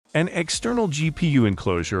An external GPU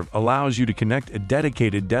enclosure allows you to connect a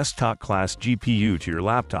dedicated desktop-class GPU to your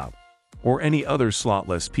laptop or any other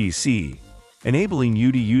slotless PC, enabling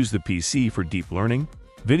you to use the PC for deep learning,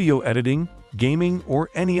 video editing, gaming, or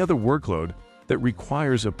any other workload that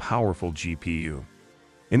requires a powerful GPU.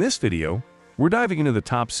 In this video, we're diving into the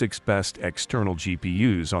top 6 best external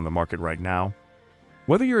GPUs on the market right now.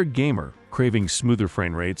 Whether you're a gamer craving smoother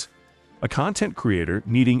frame rates, a content creator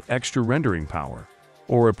needing extra rendering power,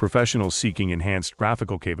 or a professional seeking enhanced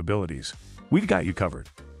graphical capabilities, we've got you covered.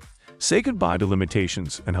 Say goodbye to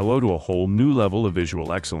limitations and hello to a whole new level of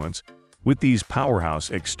visual excellence with these powerhouse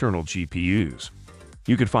external GPUs.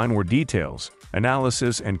 You can find more details,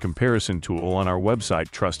 analysis, and comparison tool on our website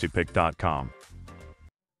trustedpick.com.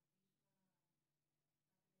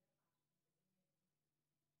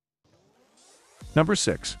 Number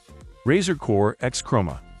 6. Razer Core X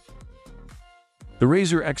Chroma. The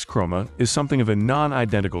Razer X Chroma is something of a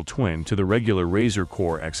non-identical twin to the regular Razer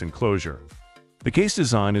Core X enclosure. The case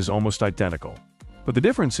design is almost identical, but the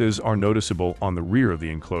differences are noticeable on the rear of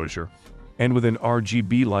the enclosure and with an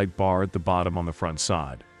RGB light bar at the bottom on the front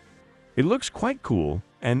side. It looks quite cool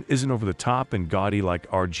and isn't over the top and gaudy like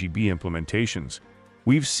RGB implementations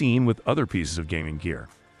we've seen with other pieces of gaming gear.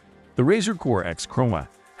 The Razer Core X Chroma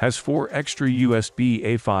has 4 extra USB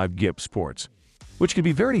A5 GIPS ports, which can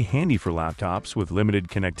be very handy for laptops with limited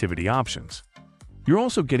connectivity options. You're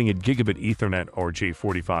also getting a Gigabit Ethernet or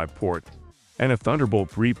J45 port and a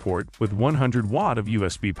Thunderbolt 3 port with 100 watt of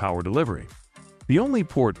USB power delivery, the only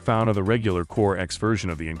port found on the regular Core X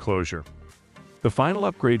version of the enclosure. The final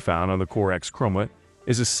upgrade found on the Core X Chroma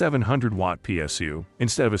is a 700 watt PSU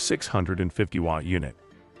instead of a 650 watt unit.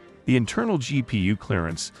 The internal GPU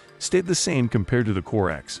clearance stayed the same compared to the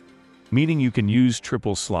Core X, meaning you can use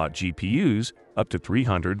triple-slot GPUs up to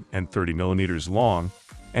 330 mm long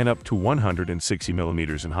and up to 160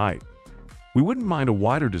 mm in height. We wouldn't mind a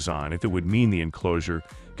wider design if it would mean the enclosure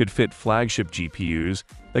could fit flagship GPUs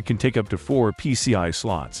that can take up to 4 PCI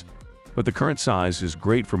slots, but the current size is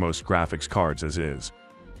great for most graphics cards as is.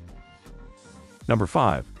 Number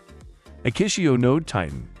 5. Equation Node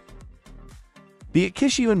Titan. The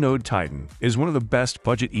Equation Node Titan is one of the best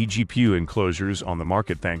budget eGPU enclosures on the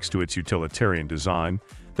market thanks to its utilitarian design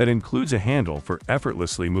that includes a handle for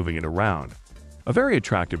effortlessly moving it around, a very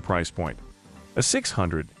attractive price point, a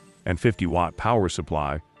 650 watt power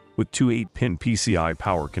supply with 2 8-pin PCI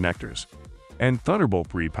power connectors, and Thunderbolt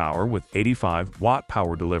 3 power with 85 watt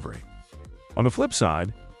power delivery. On the flip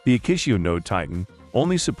side, the Equation Node Titan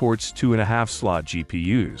only supports 2.5-slot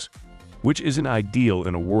GPUs, which isn't ideal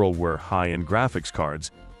in a world where high-end graphics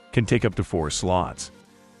cards can take up to 4 slots.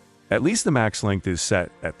 At least the max length is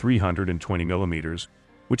set at 320 mm,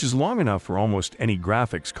 which is long enough for almost any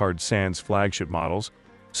graphics card sans flagship models,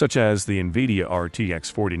 such as the NVIDIA RTX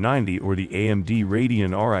 4090 or the AMD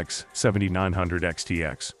Radeon RX 7900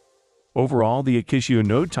 XTX. Overall, the Equation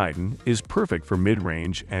Node Titan is perfect for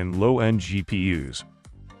mid-range and low-end GPUs.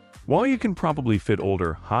 While you can probably fit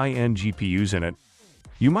older, high-end GPUs in it,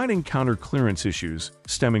 you might encounter clearance issues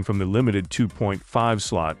stemming from the limited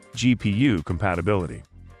 2.5-slot GPU compatibility.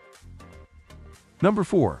 Number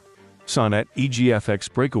 4. Sonnet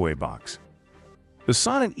eGFX Breakaway Box. The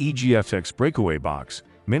Sonnet eGFX Breakaway Box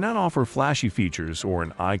may not offer flashy features or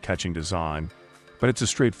an eye-catching design, but it's a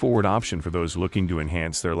straightforward option for those looking to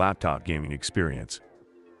enhance their laptop gaming experience.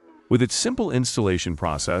 With its simple installation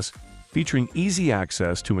process, featuring easy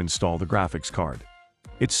access to install the graphics card,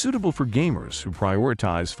 it's suitable for gamers who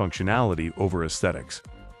prioritize functionality over aesthetics.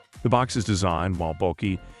 The box's design, while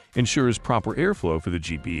bulky, ensures proper airflow for the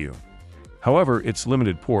GPU. However, its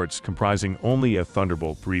limited ports, comprising only a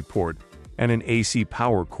Thunderbolt 3 port and an AC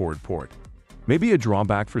power cord port, may be a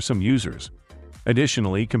drawback for some users.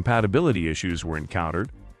 Additionally, compatibility issues were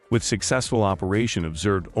encountered, with successful operation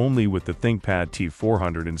observed only with the ThinkPad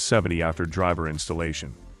T470 after driver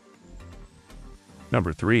installation.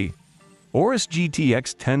 Number 3. Aorus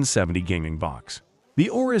GTX 1070 Gaming Box. The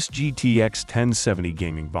Aorus GTX 1070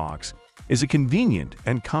 Gaming Box is a convenient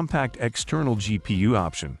and compact external GPU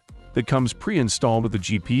option that comes pre-installed with the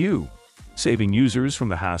GPU, saving users from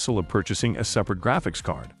the hassle of purchasing a separate graphics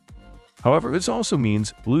card. However, this also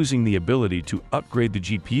means losing the ability to upgrade the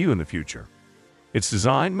GPU in the future. Its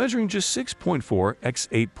design, measuring just 6.4 x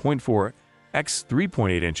 8.4 x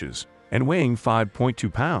 3.8 inches and weighing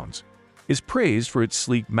 5.2 pounds, is praised for its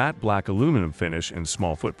sleek matte black aluminum finish and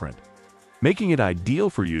small footprint, making it ideal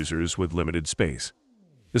for users with limited space.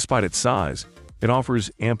 Despite its size, it offers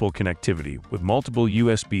ample connectivity with multiple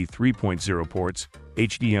USB 3.0 ports,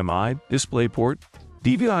 HDMI, DisplayPort,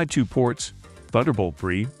 DVI2 ports, Thunderbolt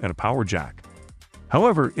 3, and a power jack.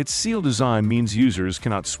 However, its sealed design means users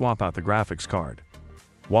cannot swap out the graphics card.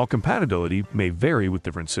 While compatibility may vary with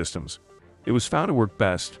different systems, it was found to work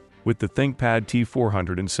best with the ThinkPad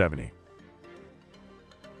T470.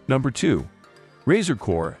 Number 2. Razer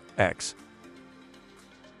Core X.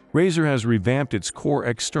 Razer has revamped its Core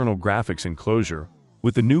external graphics enclosure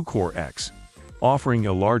with the new Core X, offering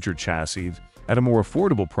a larger chassis at a more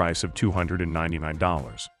affordable price of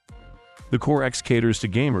 $299. The Core X caters to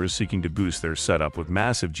gamers seeking to boost their setup with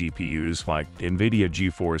massive GPUs like NVIDIA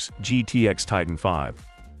GeForce GTX Titan V,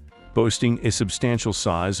 boasting a substantial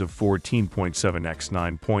size of 14.7 x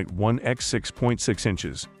 9.1 x 6.6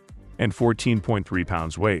 inches and 14.3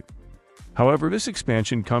 pounds weight. However, this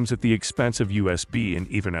expansion comes at the expense of USB and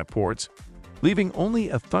Ethernet ports, leaving only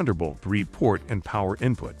a Thunderbolt 3 port and power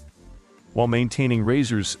input. While maintaining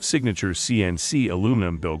Razer's signature CNC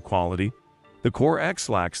aluminum build quality, the Core X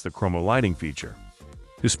lacks the chroma lighting feature.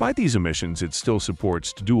 Despite these omissions, it still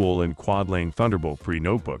supports dual and quad-lane Thunderbolt 3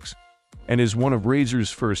 notebooks and is one of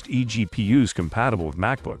Razer's first eGPUs compatible with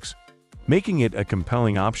MacBooks, making it a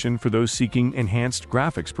compelling option for those seeking enhanced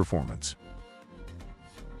graphics performance.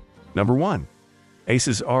 Number 1.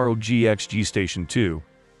 Asus ROG XG Station 2.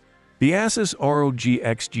 The Asus ROG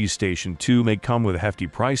XG Station 2 may come with a hefty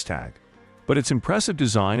price tag, but its impressive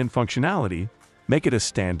design and functionality make it a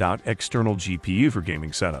standout external GPU for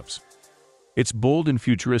gaming setups. Its bold and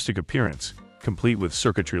futuristic appearance, complete with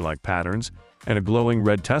circuitry-like patterns and a glowing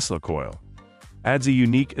red Tesla coil, adds a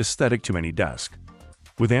unique aesthetic to any desk.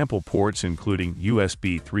 With ample ports including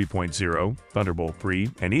USB 3.0, Thunderbolt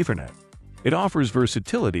 3, and Ethernet, it offers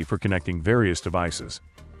versatility for connecting various devices.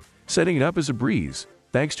 Setting it up is a breeze,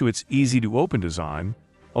 thanks to its easy-to-open design,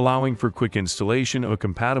 allowing for quick installation of a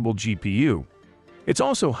compatible GPU. It's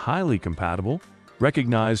also highly compatible,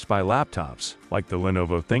 recognized by laptops like the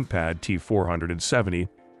Lenovo ThinkPad T470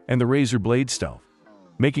 and the Razer Blade Stealth,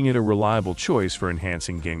 making it a reliable choice for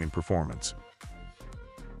enhancing gaming performance.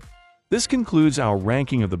 This concludes our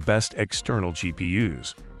ranking of the best external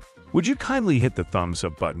GPUs. Would you kindly hit the thumbs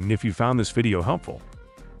up button if you found this video helpful?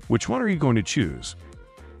 Which one are you going to choose?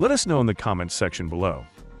 Let us know in the comments section below.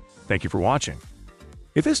 Thank you for watching.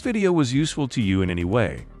 If this video was useful to you in any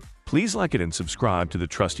way, please like it and subscribe to the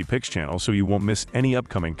Trusty Picks channel so you won't miss any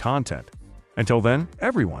upcoming content. Until then,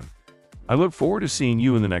 everyone, I look forward to seeing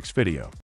you in the next video.